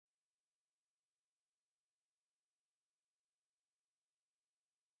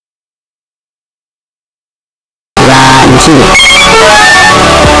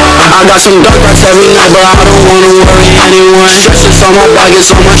I got some dark thoughts every night, but I don't wanna worry anyone. Stresses on my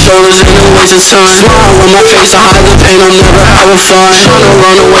pockets, on my shoulders, and a waste of time. Smile on my face, I hide the pain, I'm never having fun. Tryna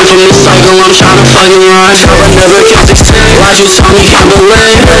run away from this cycle, I'm tryna fucking run. Never, never can't extend. Why'd you tell me can't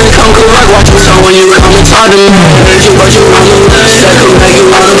believe? Better come correct, watch your tongue when you come and talk to me. Hate you, but you on the list. Said come back, you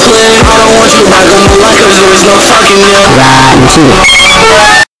wanna play. I don't want you back on my life, cause there's no fucking you. Ride to it.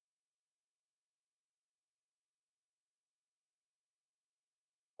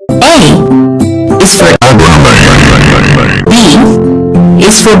 A is for AGRAMANE. B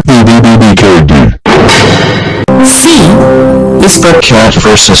is for BBBBKD. C is for cat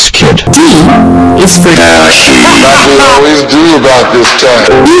versus kid. D is for That's what we always do about this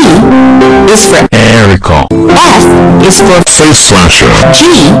time. E is for Erica. F is for Face Slasher.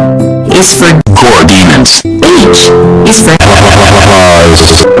 G is for Gore Demons. H is for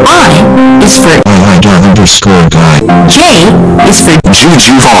I is for _guy. J is for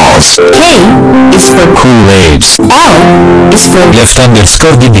Juju Falls. K is for Kool-Aids. L is for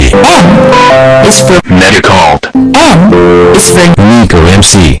Left_DD. M is for Medicalled. N is for Nico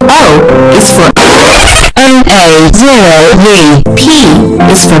MC. O is for NA0V. P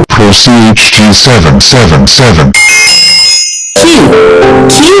is for ProCHG777. Q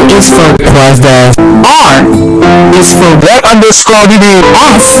is for Quasdev. R is for Red_DD.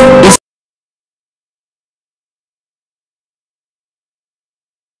 S is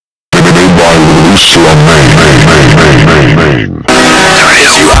Release to a main.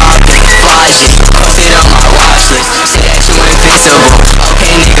 If you all think fly shit, post it on my watch list. Say that you invincible.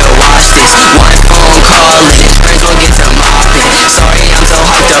 Okay, nigga, watch this. One phone call and his friends will get to mopping. Sorry, I'm so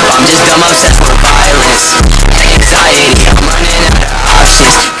hyped up, I'm just dumb obsessed with violence. Anxiety, I'm running out of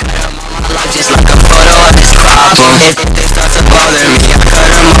options. Cut them on my life just like a photo of this crop. If they start to bother me, I cut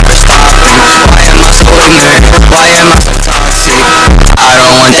them off or stop them. Why am I so ignorant? Why am I so toxic? I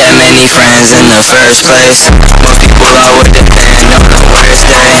don't want that many friends in the first place. Most people I would depend on the worst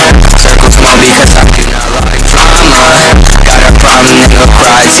day. Circle small because I do not like drama. Got a problem, nigga,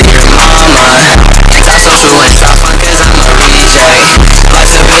 cry to your mama. Antisocial and try fun cause I'm a reject.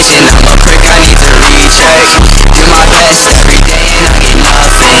 Life's a bitch and I'm a prick, I need to recheck. Do my best every day and I get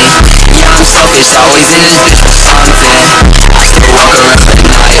nothing. Yeah, I'm selfish, always in this bitch for something. I still walk around at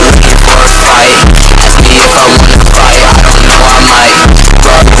night looking for a fight. Ask me if I wanna fight, I don't know, I might.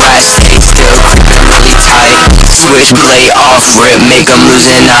 Rarest, stay still, creeping really tight. Switchblade off, rip, make 'em lose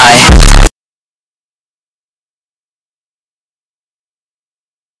an eye.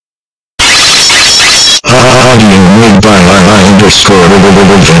 Audio made by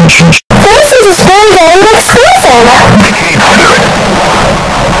I_inventions. This is a Stun Game exclusive.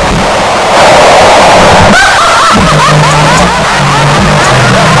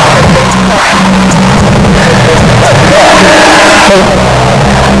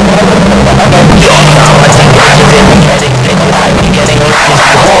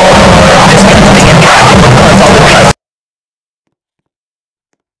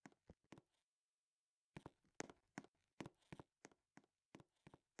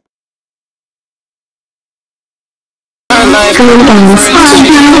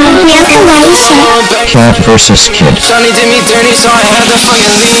 Cat versus kid. Johnny did me dirty, so I had to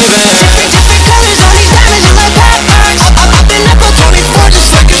fucking leave it. Different colors on these diamonds look like peppers. I've been up on 24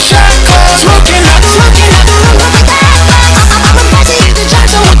 just like a shotgun. Smoking out the room with peppers. I'm about to hit the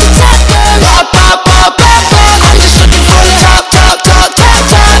junction with the top guns. Pop, pop, pop, pop, pop. I'm just looking for the top. I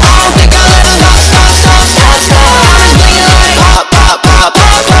don't think I'll let them stop. Diamonds blinging like pop, pop, pop,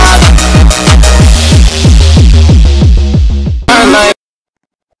 pop, pop.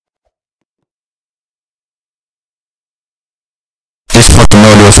 This fucking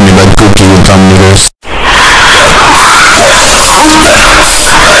audio is made by Cookie with Tom Niggers.